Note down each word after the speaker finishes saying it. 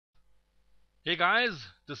Hey guys,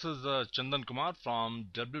 this is Chandan Kumar from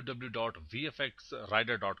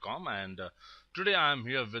www.vfxrider.com and today I am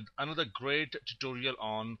here with another great tutorial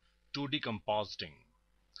on 2D compositing.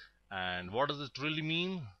 And what does it really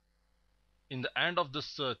mean? In the end of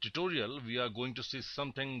this tutorial, we are going to see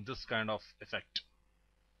something this kind of effect.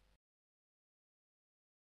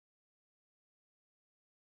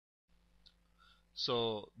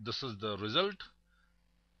 So this is the result.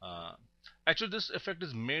 Uh, Actually, this effect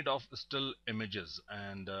is made of still images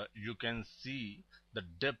and you can see the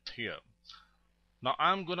depth here. Now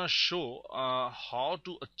I'm gonna show how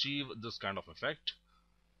to achieve this kind of effect.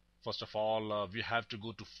 First of all, we have to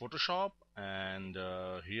go to Photoshop and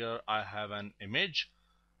here I have an image,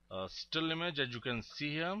 a still image as you can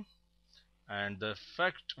see here, and the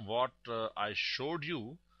effect what I showed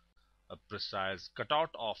you, a precise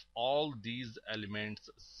cutout of all these elements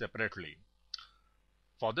separately.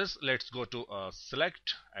 For this, let's go to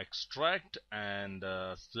select, extract, and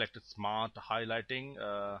select smart highlighting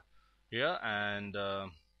here and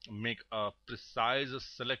make a precise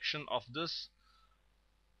selection of this.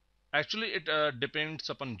 Actually, it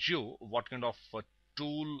depends upon you what kind of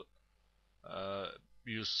tool uh,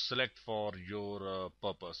 you select for your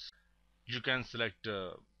purpose. You can select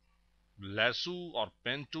lasso or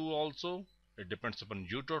pen tool also. It depends upon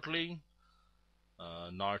you totally.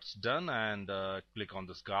 Now it's done and click on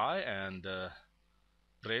this guy and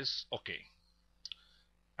press OK.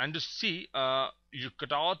 And you see your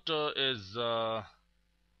cutout is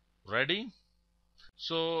ready.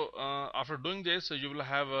 So after doing this, you will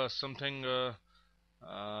have something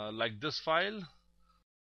like this file.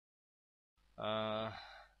 Uh,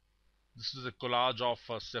 this is a collage of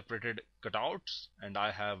separated cutouts, and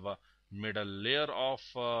I have made a layer of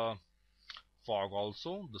fog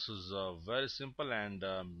also. This is very simple and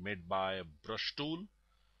made by a brush tool.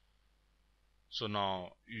 So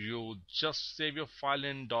now you just save your file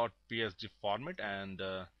in .psd format and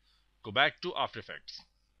go back to After Effects.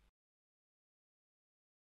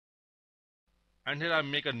 And here I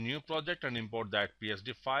make a new project and import that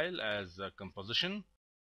PSD file as a composition.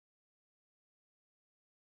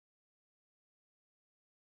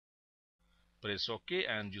 Press OK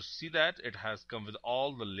and you see that it has come with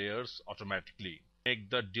all the layers automatically.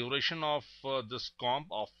 Make the duration of this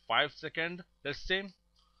comp of 5 seconds, let's say,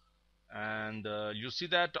 and you see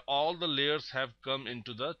that all the layers have come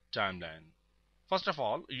into the timeline. First of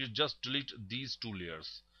all, you just delete these two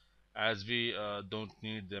layers as we don't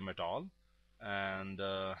need them at all, and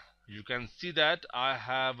you can see that I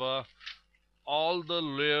have all the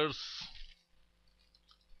layers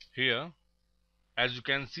here. As you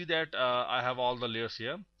can see that I have all the layers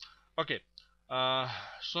here. Okay, uh,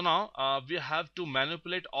 so now we have to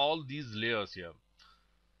manipulate all these layers here.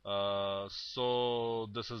 So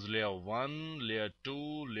this is layer 1, layer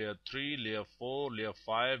 2, layer 3, layer 4, layer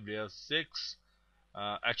 5, layer 6.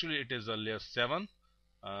 Actually it is a layer 7.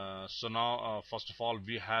 So now first of all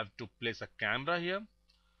we have to place a camera here.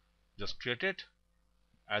 Just create it,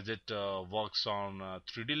 as it works on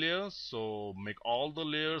 3D layers. So make all the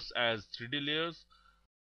layers as 3D layers.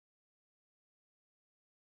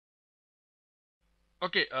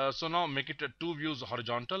 Okay, so now make it two views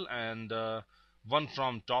horizontal and one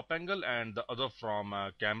from top angle and the other from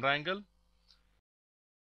camera angle.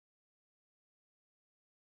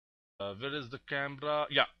 Where is the camera?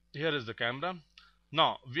 Yeah, here is the camera.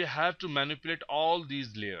 Now we have to manipulate all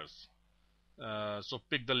these layers. So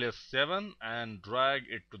pick the layer 7 and drag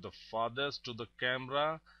it to the farthest to the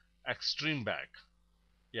camera extreme back.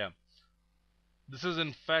 Yeah, this is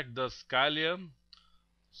in fact the sky layer.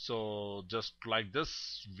 So just like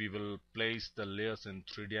this, we will place the layers in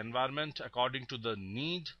 3D environment according to the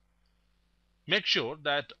need. Make sure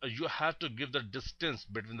that you have to give the distance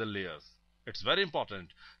between the layers. It's very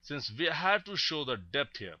important since we have to show the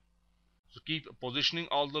depth here. So keep positioning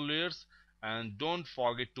all the layers and don't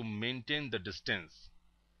forget to maintain the distance.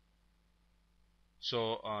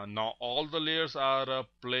 So now all the layers are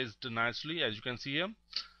placed nicely, as you can see here.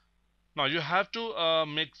 Now you have to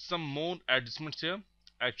make some more adjustments here.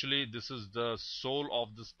 Actually, this is the soul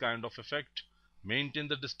of this kind of effect. Maintain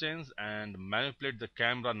the distance and manipulate the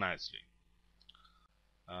camera nicely.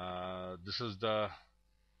 This is the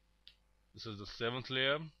seventh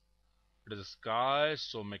layer. It is a sky,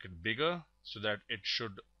 so make it bigger so that it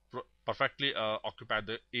should perfectly occupy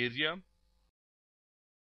the area.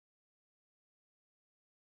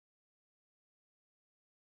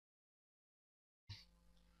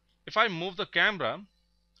 If I move the camera,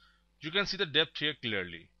 you can see the depth here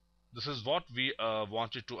clearly. This is what we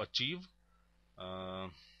wanted to achieve. uh,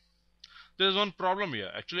 there is one problem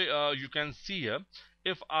here. Actually, you can see here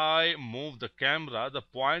If I move the camera, the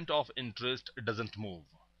point of interest doesn't move.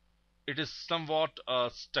 It is somewhat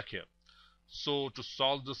stuck here. So to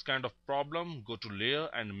solve this kind of problem, go to layer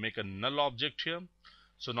and make a null object here.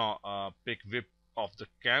 So now pick whip of the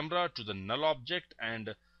camera to the null object,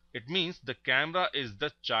 and it means the camera is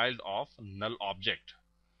the child of null object.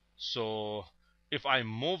 So if I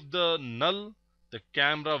move the null, the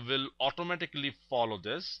camera will automatically follow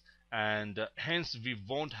this, and hence we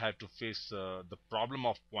won't have to face the problem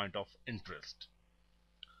of point of interest.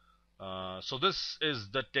 So this is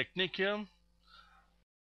the technique here.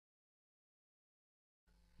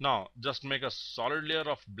 Now just make a solid layer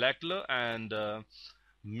of black color and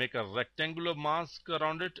make a rectangular mask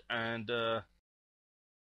around it, and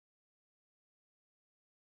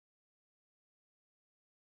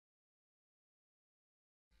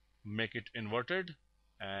make it inverted,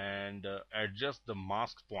 and adjust the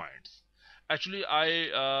mask points. Actually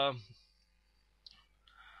uh,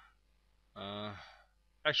 I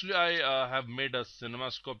have made a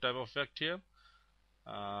cinemascope type of effect here.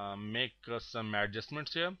 Make some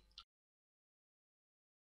adjustments here.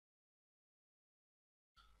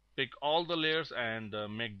 Pick all the layers and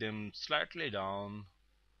make them slightly down.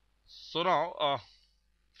 So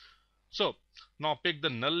now pick the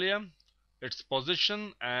null layer, its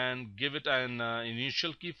position, and give it an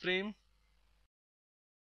initial keyframe.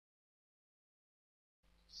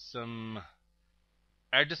 Some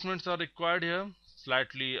adjustments are required here.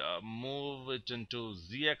 Slightly move it into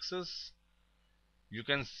z-axis. You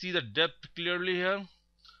can see the depth clearly here.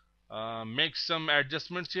 Make some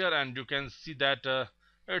adjustments here, and you can see that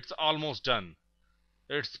it's almost done.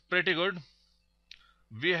 It's pretty good.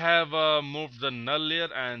 We have moved the null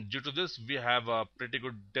layer, and due to this we have a pretty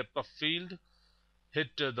good depth of field.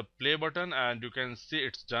 Hit the play button and you can see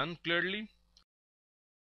it's done clearly.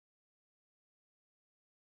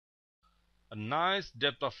 A nice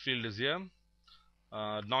depth of field is here.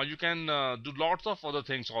 Now you can do lots of other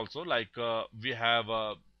things also, like we have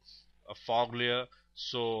a fog layer.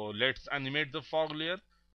 So let's animate the fog layer.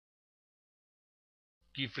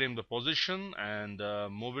 Keyframe the position and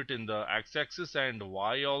move it in the x-axis and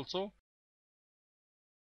y also.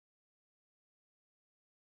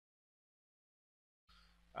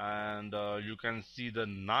 And you can see the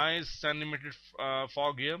nice animated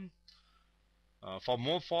fog here. For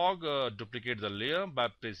more fog, duplicate the layer by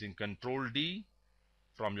pressing Ctrl D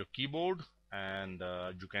from your keyboard, and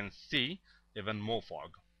you can see even more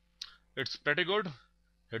fog. It's pretty good.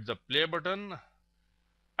 Hit the play button.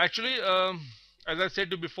 Actually, as I said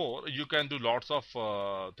before, you can do lots of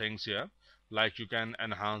things here, like you can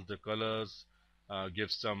enhance the colors,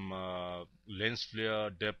 give some lens flare,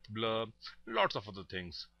 depth blur, lots of other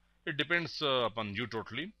things. It depends upon you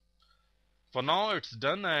totally. For now it's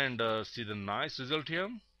done, and see the nice result here.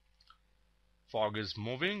 Fog is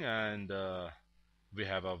moving, and we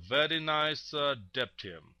have a very nice depth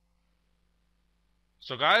here.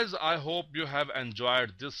 So guys, I hope you have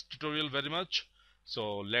enjoyed this tutorial very much.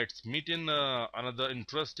 So let's meet in another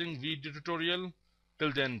interesting video tutorial.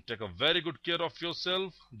 Till then, take a very good care of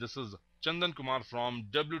yourself. This is Chandan Kumar from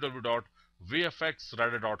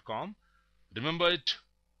www.vfxrider.com. Remember it.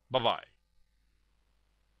 Bye bye.